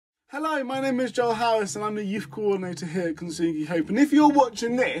Hello, my name is Joel Harris and I'm the Youth Coordinator here at Kintsugi Hope. And if you're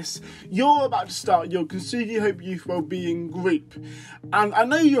watching this, you're about to start your Kintsugi Hope Youth Wellbeing group. And I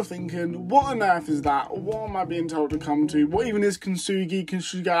know you're thinking, what on earth is that? What am I being told to come to? What even is Kintsugi,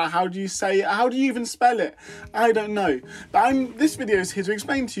 Kintsugi? How do you say it? How do you even spell it? I don't know. But this video is here to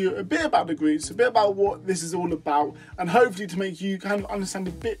explain to you a bit about the groups, a bit about what this is all about, and hopefully to make you kind of understand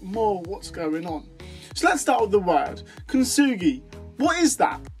a bit more what's going on. So let's start with the word, Kintsugi. What is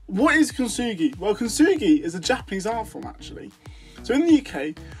that? What is Kintsugi? Well, Kintsugi is a Japanese art form actually. So in the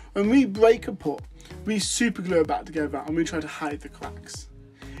UK, when we break a pot, we super glue it back together and we try to hide the cracks.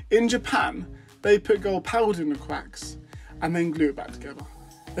 In Japan, they put gold powder in the cracks and then glue it back together.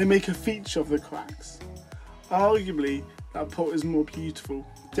 They make a feature of the cracks. Arguably, that pot is more beautiful.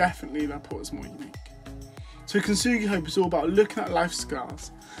 Definitely that pot is more unique. So Kintsugi Hope is all about looking at life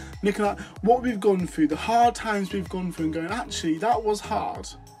scars, looking at what we've gone through, the hard times we've gone through and going, actually, that was hard.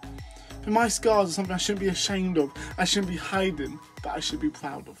 But my scars are something I shouldn't be ashamed of, I shouldn't be hiding, but I should be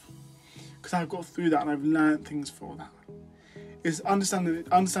proud of. Because I've got through that and I've learned things for that. It's understanding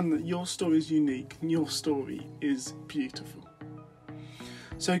that your story is unique and your story is beautiful.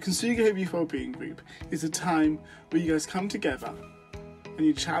 So Kintsugi Hope Youth Wellbeing Group is a time where you guys come together and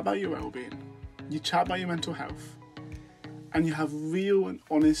you chat about your well-being, you chat about your mental health, and you have real and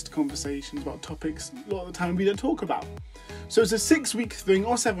honest conversations about topics a lot of the time we don't talk about. So it's a 6-week thing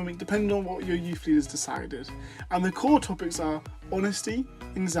or 7-week, depending on what your youth leaders decided. And the core topics are honesty,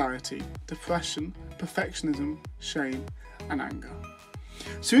 anxiety, depression, perfectionism, shame, and anger.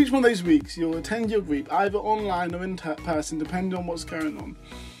 So each one of those weeks, you'll attend your group, either online or in person, depending on what's going on.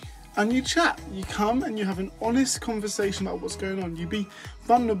 And you chat, you come and you have an honest conversation about what's going on. You be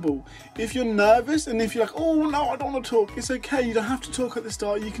vulnerable. If you're nervous and if you're like, oh no, I don't want to talk, it's okay. You don't have to talk at the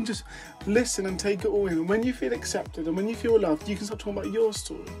start. You can just listen and take it all in. And when you feel accepted and when you feel loved, you can start talking about your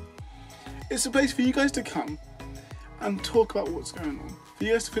story. It's a place for you guys to come and talk about what's going on. For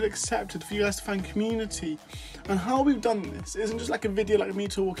you guys to feel accepted, for you guys to find community. And how we've done this isn't just like a video like me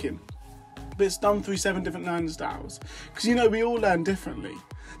talking, but it's done through 7 different learning styles. Because you know, we all learn differently.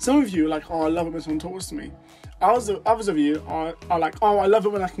 Some of you are like, oh, I love it when someone talks to me. Others of you are like, oh, I love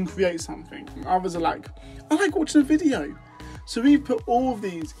it when I can create something. And others are like, I like watching a video. So we put all of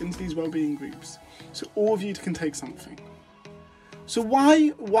these into these wellbeing groups, so all of you can take something. So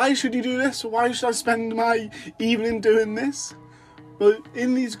why should you do this? Why should I spend my evening doing this? Well,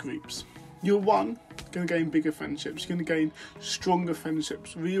 in these groups, you're going to gain bigger friendships. You're going to gain stronger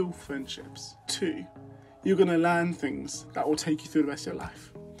friendships, real friendships. 2, you're going to learn things that will take you through the rest of your life.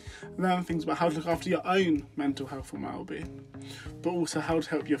 Learn things about how to look after your own mental health and well-being, but also how to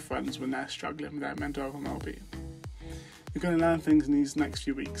help your friends when they're struggling with their mental health and well-being. You're going to learn things in these next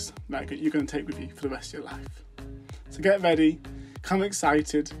few weeks that you're going to take with you for the rest of your life. So get ready, come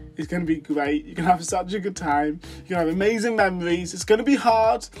excited, it's going to be great, you're going to have such a good time, you're going to have amazing memories, it's going to be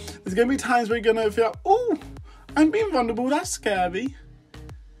hard, there's going to be times where you're going to feel like, oh, I'm being vulnerable, that's scary.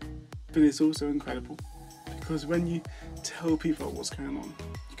 But it's also incredible, because when you tell people what's going on,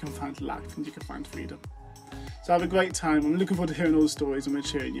 you can find life and you can find freedom. So have a great time. I'm looking forward to hearing all the stories and we're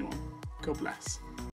cheering you on. God bless.